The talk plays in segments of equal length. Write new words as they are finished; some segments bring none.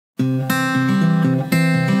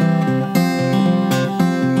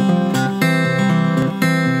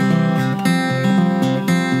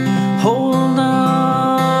Hold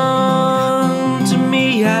on to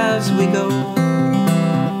me as we go,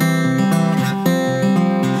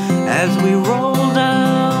 as we roll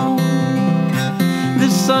down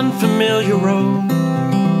this unfamiliar road,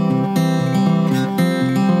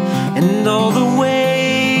 and all the waves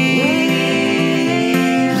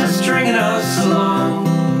are stringing us along.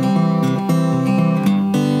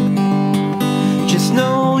 Just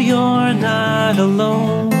know you're not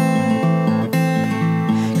alone,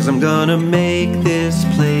 'cause I'm gonna make this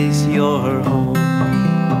place your home.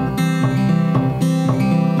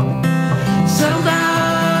 Settle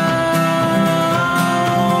down,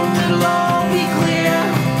 it'll all be clear.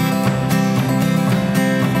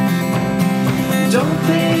 Don't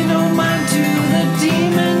pay no mind to the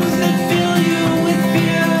demons that fill you with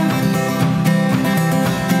fear.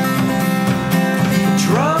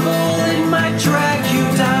 Trouble, it might drag you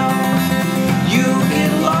down. You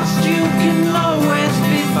get lost, you can always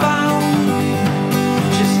be found.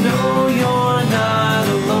 Just know you're not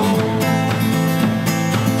alone,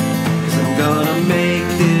 'cause I'm gonna make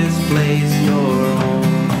this place your home.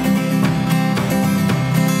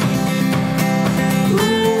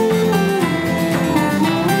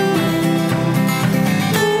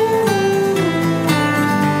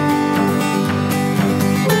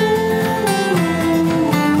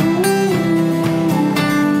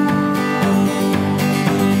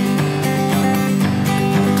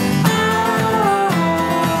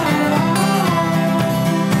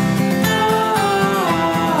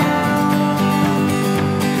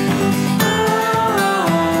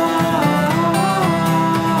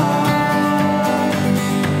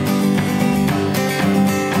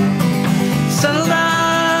 Settle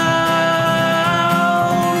down,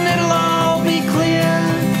 it'll all be clear.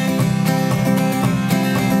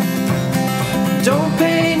 Don't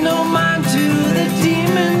pay no mind to the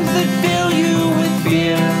demons that fill you with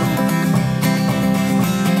fear.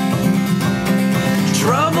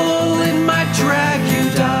 Trouble, it might drag you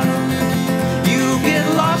down. You get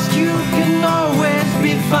lost, you can always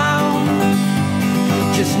be found.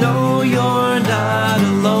 Just know you're not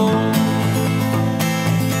alone,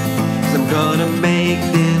 'cause I'm gonna make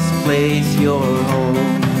this place your home.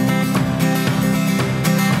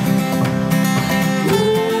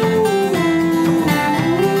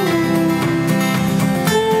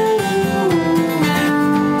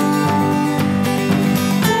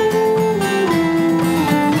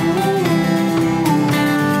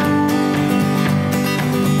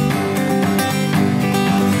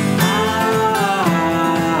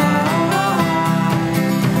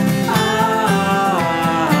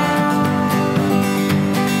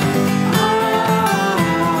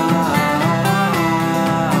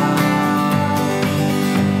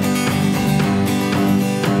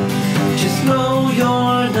 Just know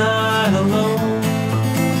you're not alone,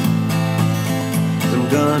 'cause I'm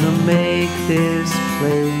gonna make this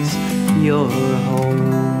place your home.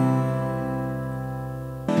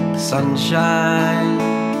 Sunshine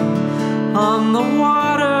on the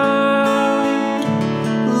water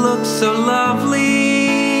looks so lovely.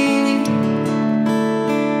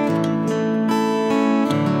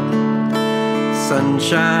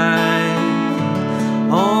 Sunshine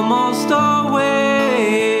almost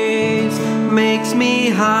always makes me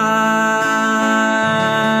high.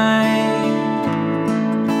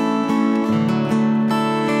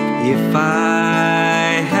 If I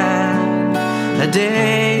had a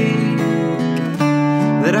day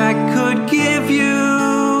that I could give you,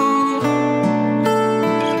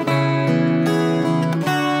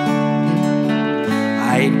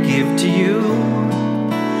 I'd give to you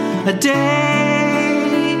a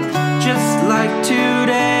day just like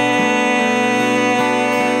today.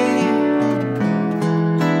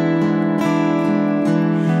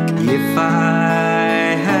 If I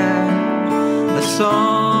had a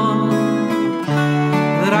song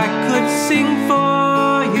that I could sing for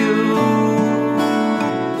you,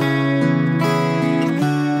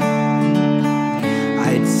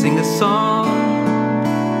 I'd sing a song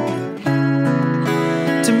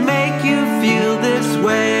to make you feel this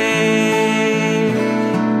way.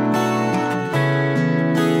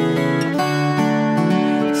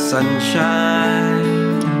 Sunshine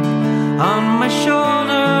on my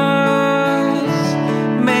shoulders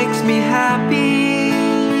makes me happy.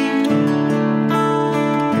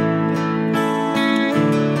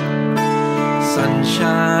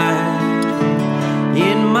 Sunshine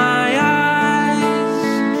in my eyes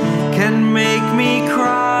can make me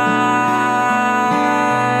cry.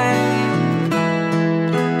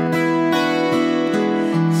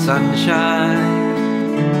 Sunshine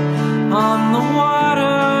on the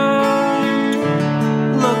water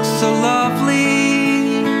looks so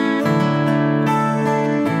lovely.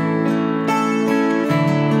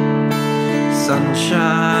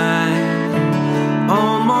 Sunshine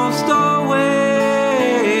almost always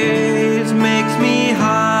makes me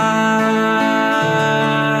high.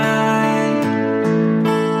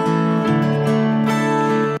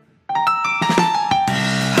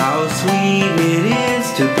 How sweet it is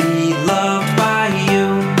to be loved by you.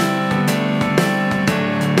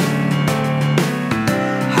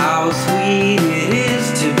 How sweet it is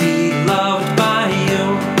to be loved by you.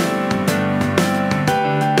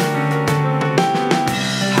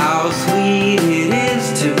 How sweet it is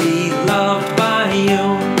to be loved by you.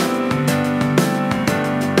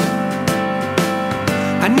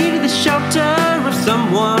 I needed the shelter of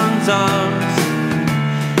someone's arms.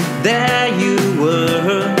 There you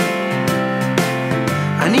were.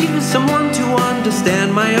 I needed someone to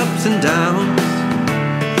understand my ups and downs.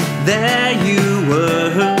 There you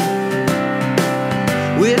were.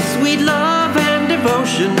 With sweet love and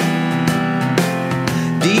devotion,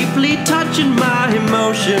 deeply touching my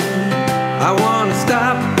emotion. I wanna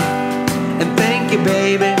stop and thank you,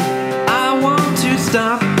 baby. I want to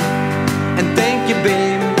stop and thank you,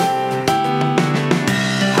 baby.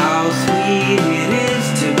 How sweet it is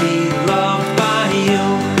to be loved by you.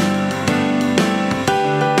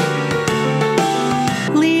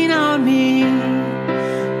 Lean on me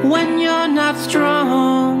when you're not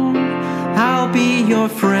strong. I'll be your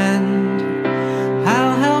friend.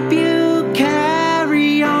 I'll help you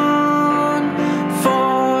carry on,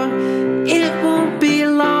 for it won't be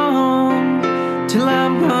long till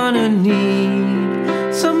I'm gonna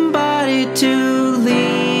need somebody to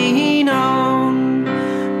lean on.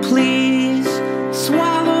 Please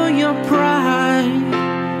swallow your pride.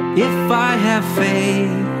 If I have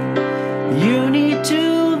faith, you need to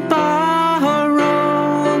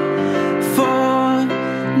borrow, for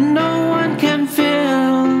no one can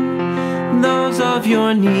fill those of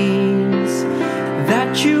your needs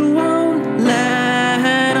that you won't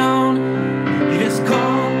let on. You just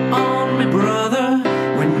call on me, brother,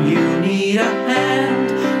 when you need a hand.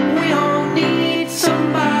 We all need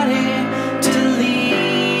somebody to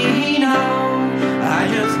lean on. I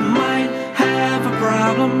just might have a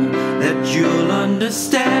problem that you'll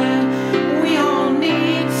understand. We all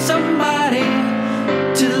need somebody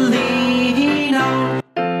to lean on.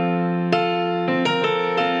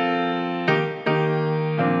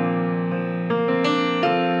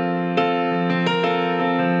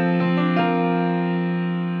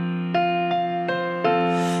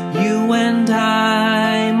 You and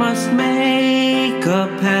I must make a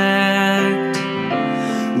pact.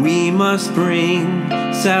 We must bring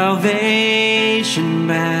salvation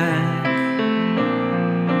back.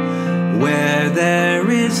 Where there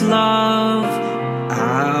is love,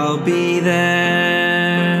 I'll be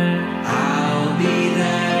there. I'll be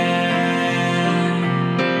there.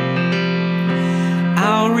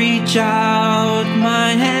 I'll reach out my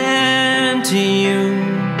hand to you.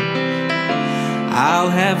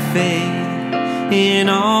 I'll have faith in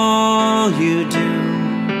all you do.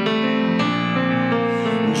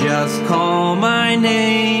 Just call my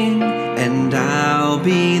name and I'll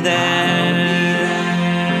be there.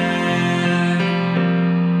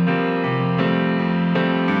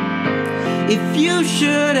 If you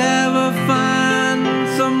should ever find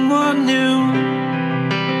someone new,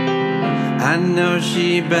 I know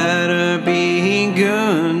she better be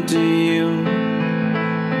good to you.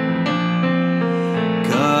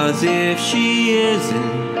 'Cause if she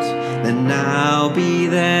isn't, then I'll be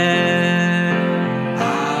there.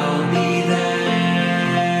 I'll be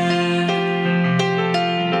there.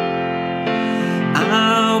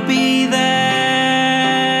 I'll be there.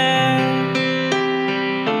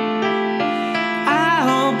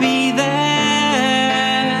 I'll be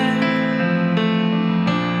there.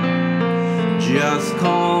 Just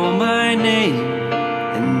call my name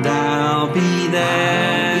and I'll be there.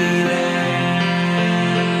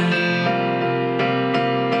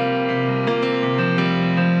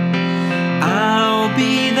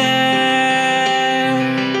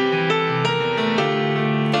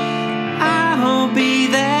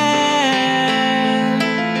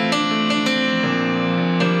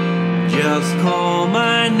 Just call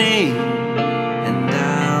my name and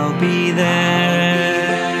I'll be there.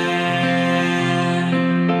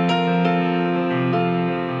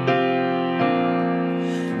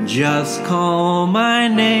 Just call my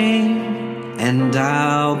name and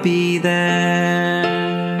I'll be there.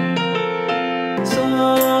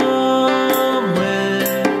 Somewhere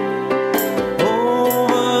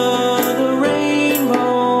over the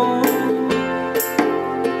rainbow,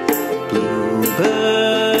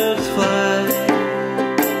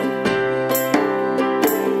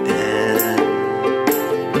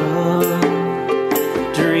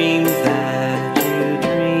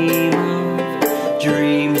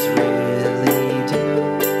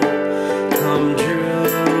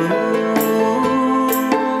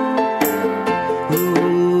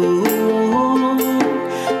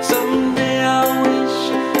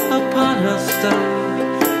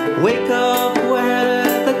 Wake up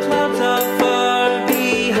where the clouds are far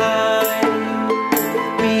behind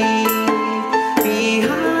me,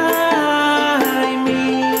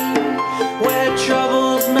 where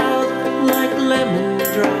troubles melt like lemon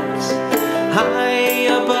drops. High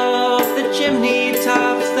above the chimney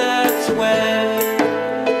tops, that's where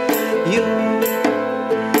you'll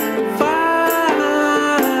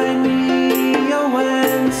find me. Oh,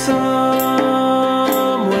 when somewhere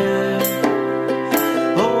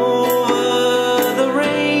over the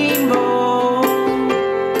rainbow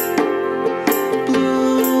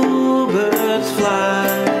bluebirds fly,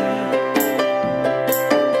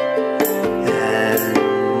 and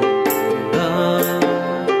the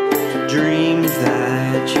dreams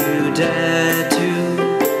that you dare to,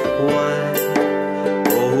 why,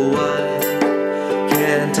 oh why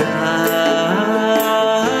can't I?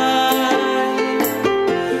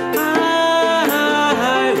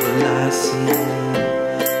 Well, I see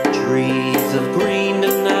trees of green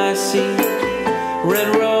and I see red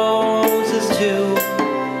roses too.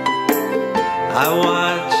 I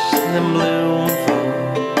watch them bloom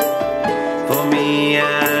for me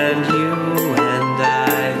and you, and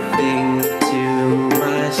I think to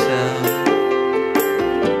myself,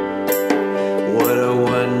 what a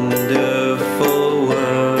wonderful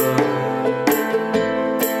world.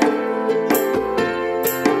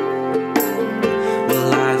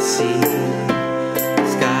 Well, I see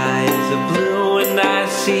skies of blue and I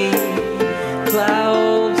see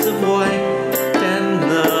clouds of white and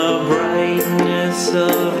the brightness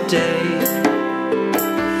of day.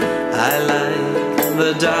 I like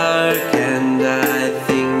the dark and I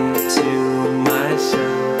think to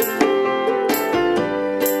myself,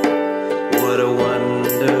 what a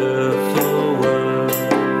wonderful world.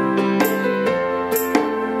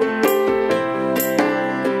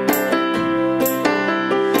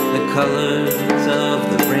 The colors of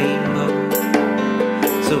the rainbow,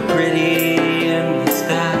 so pretty in the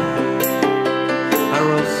sky, are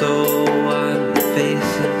also on the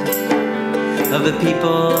faces of the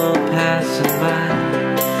people passing by.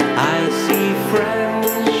 I see friends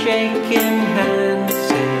shaking hands,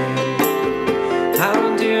 saying, how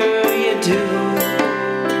do you do?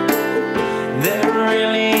 They're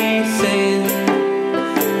really saying,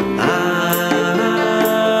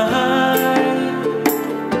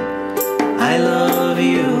 I love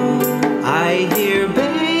you. I hear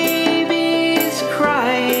babies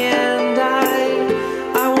cry and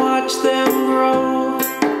I watch them grow.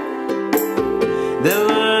 They'll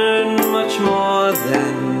learn much more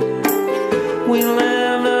than we'll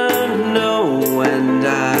ever know, and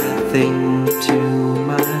I think to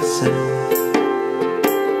myself,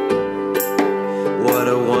 what a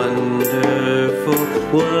wonderful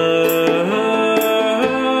world.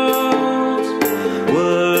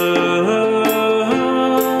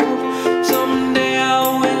 Someday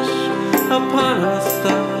I'll wish upon a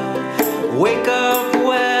star, wake up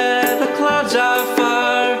where the clouds are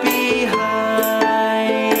far behind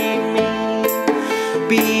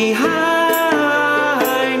me,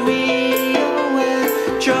 oh, where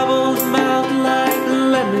troubles melt like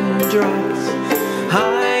lemon drops.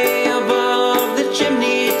 High above the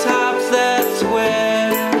chimney tops, that's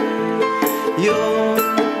where you'll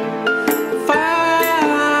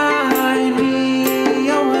find me.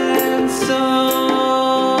 Oh, and somewhere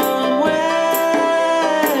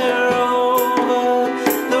over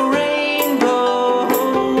the rainbow,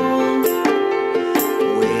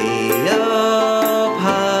 way up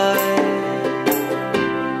high,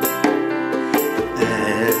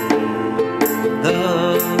 and the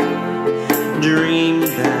dream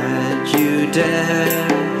that you dare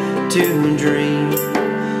to dream